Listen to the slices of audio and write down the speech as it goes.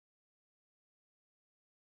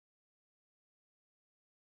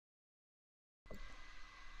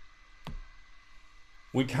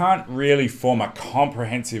We can't really form a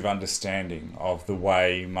comprehensive understanding of the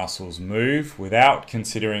way muscles move without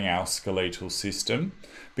considering our skeletal system,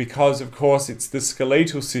 because of course it's the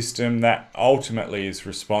skeletal system that ultimately is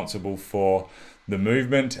responsible for the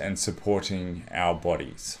movement and supporting our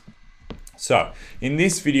bodies. So in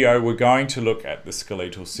this video we're going to look at the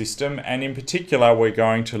skeletal system, and in particular we're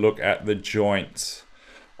going to look at the joints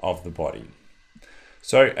of the body.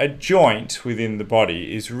 So a joint within the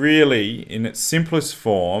body is really, in its simplest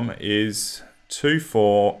form, is two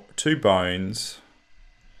bones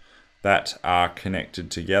that are connected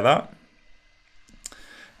together.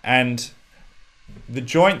 And the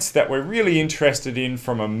joints that we're really interested in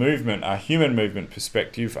from a human movement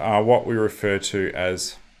perspective, are what we refer to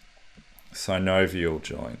as synovial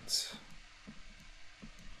joints.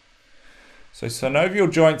 So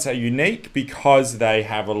synovial joints are unique because they're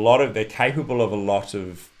capable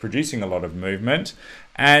of producing a lot of movement,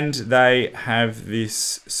 and they have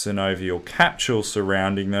this synovial capsule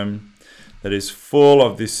surrounding them that is full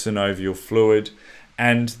of this synovial fluid,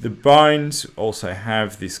 and the bones also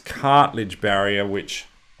have this cartilage barrier which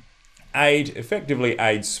effectively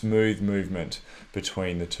aids smooth movement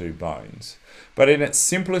between the two bones. But in its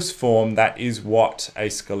simplest form, that is what a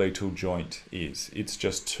skeletal joint is. It's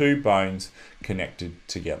just two bones connected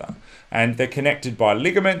together. And they're connected by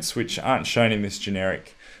ligaments, which aren't shown in this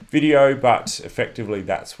generic video, but effectively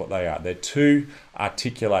that's what they are. They're two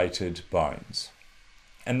articulated bones.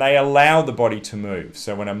 And they allow the body to move.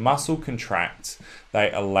 So when a muscle contracts,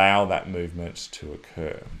 they allow that movement to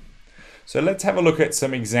occur. So let's have a look at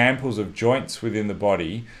some examples of joints within the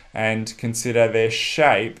body and consider their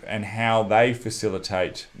shape and how they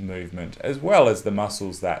facilitate movement, as well as the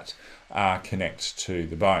muscles that connect to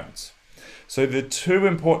the bones. So the two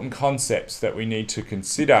important concepts that we need to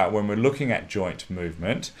consider when we're looking at joint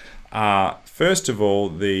movement are, first of all,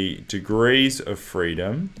 the degrees of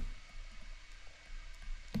freedom.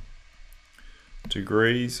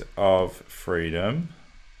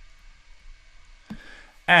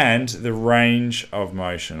 And the range of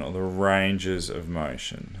motion, or the ranges of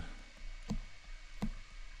motion.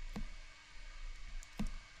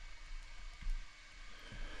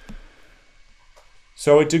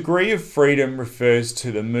 So a degree of freedom refers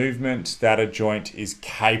to the movement that a joint is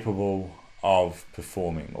capable of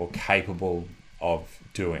performing or capable of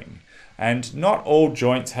doing. And not all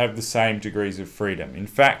joints have the same degrees of freedom. In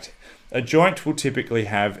fact, a joint will typically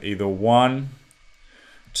have either 1,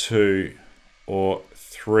 2, or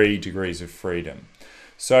 3 degrees of freedom.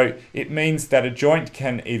 So it means that a joint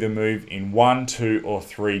can either move in 1, 2, or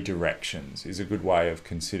 3 directions, is a good way of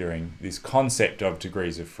considering this concept of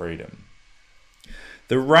degrees of freedom.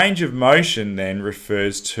 The range of motion then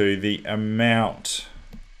refers to the amount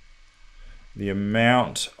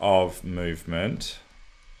of movement.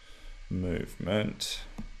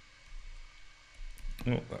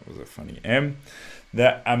 Oh, that was a funny M.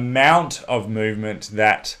 The amount of movement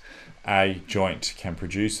that a joint can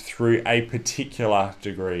produce through a particular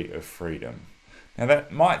degree of freedom. Now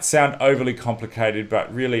that might sound overly complicated,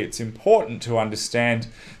 but really it's important to understand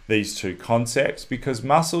these two concepts, because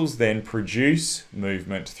muscles then produce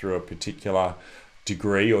movement through a particular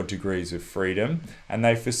degree or degrees of freedom, and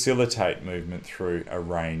they facilitate movement through a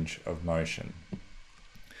range of motion.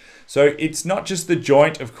 So it's not just the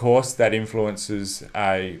joint, of course, that influences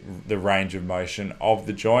the range of motion of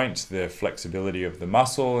the joint. The flexibility of the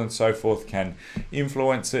muscle and so forth can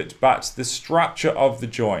influence it, but the structure of the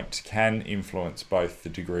joint can influence both the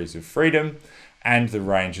degrees of freedom and the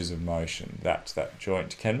ranges of motion that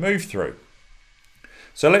joint can move through.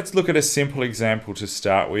 So let's look at a simple example to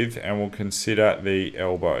start with, and we'll consider the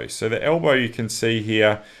elbow. So the elbow, you can see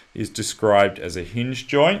here, is described as a hinge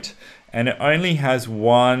joint, and it only has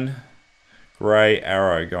one grey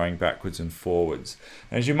arrow going backwards and forwards.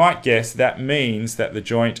 As you might guess, that means that the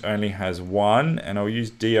joint only has one, and I'll use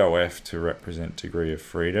DOF to represent degree of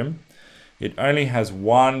freedom. It only has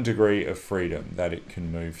 1 degree of freedom that it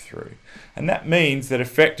can move through. And that means that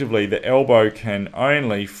effectively the elbow can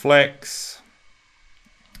only flex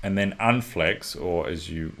and then unflex, or as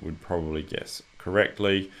you would probably guess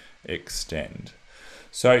correctly, extend.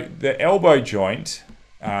 So the elbow joint,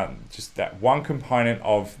 just that one component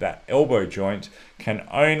of that elbow joint, can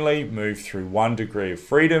only move through 1 degree of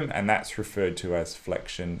freedom, and that's referred to as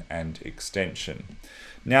flexion and extension.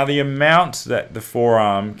 Now the amount that the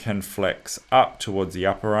forearm can flex up towards the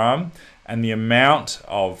upper arm and the amount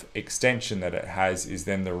of extension that it has is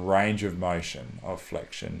then the range of motion of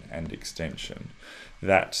flexion and extension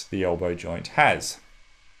that the elbow joint has.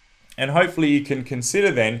 And hopefully you can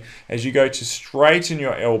consider then, as you go to straighten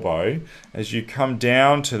your elbow, as you come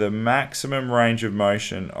down to the maximum range of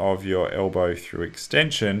motion of your elbow through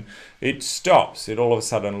extension, it stops. It all of a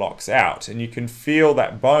sudden locks out. And you can feel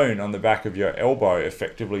that bone on the back of your elbow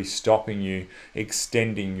effectively stopping you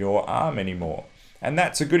extending your arm anymore. And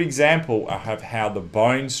that's a good example of how the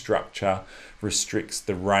bone structure restricts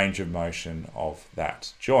the range of motion of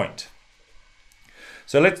that joint.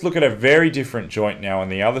 So let's look at a very different joint now on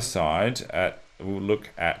the other side. We'll look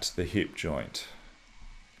at the hip joint.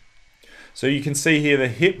 So you can see here the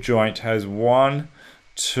hip joint has 1,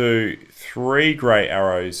 2, 3 grey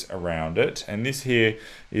arrows around it. And this here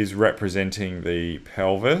is representing the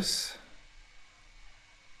pelvis.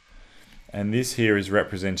 And this here is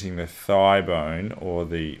representing the thigh bone or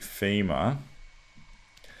the femur.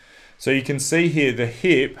 So you can see here the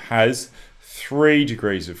hip has 3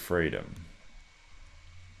 degrees of freedom.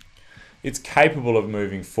 It's capable of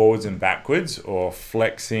moving forwards and backwards, or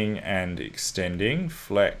flexing and extending.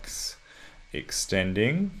 Flex,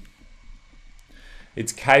 extending.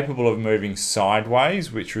 It's capable of moving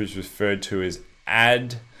sideways, which is referred to as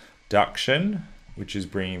adduction, which is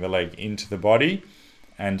bringing the leg into the body,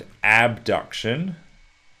 and abduction,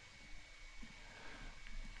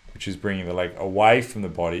 which is bringing the leg away from the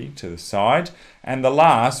body to the side. And the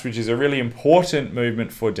last, which is a really important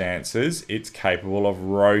movement for dancers, it's capable of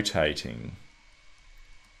rotating.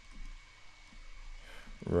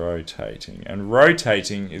 Rotating. And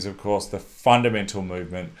rotating is, of course, the fundamental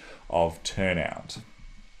movement of turnout.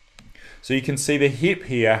 So you can see the hip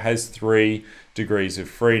here has 3 degrees of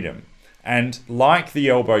freedom. And like the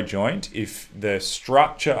elbow joint, if the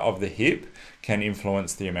structure of the hip can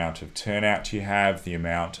influence the amount of turnout you have, the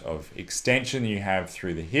amount of extension you have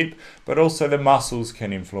through the hip, but also the muscles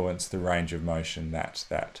can influence the range of motion that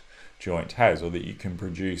that joint has, or that you can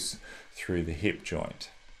produce through the hip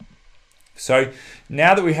joint. So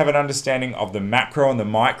now that we have an understanding of the macro and the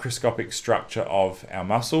microscopic structure of our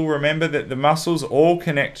muscle, remember that the muscles all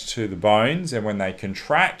connect to the bones, and when they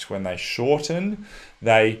contract, when they shorten,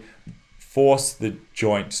 they force the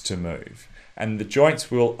joints to move. And the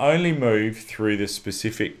joints will only move through the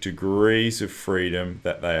specific degrees of freedom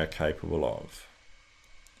that they are capable of.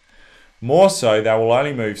 More so, they will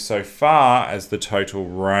only move so far as the total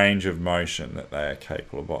range of motion that they are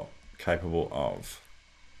capable of.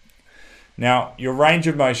 Now, your range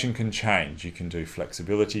of motion can change. You can do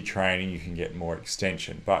flexibility training, you can get more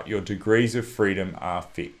extension, but your degrees of freedom are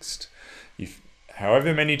fixed.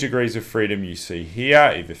 However many degrees of freedom you see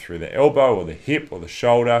here, either through the elbow or the hip or the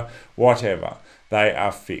shoulder, whatever, they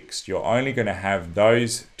are fixed. You're only going to have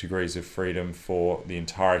those degrees of freedom for the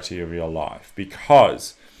entirety of your life,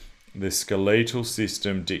 because the skeletal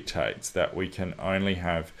system dictates that we can only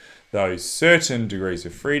have those certain degrees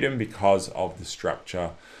of freedom because of the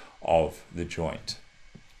structure of the joint.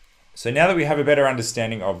 So now that we have a better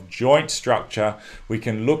understanding of joint structure, we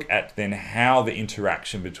can look at then how the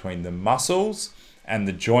interaction between the muscles and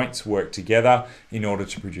the joints work together in order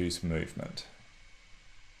to produce movement.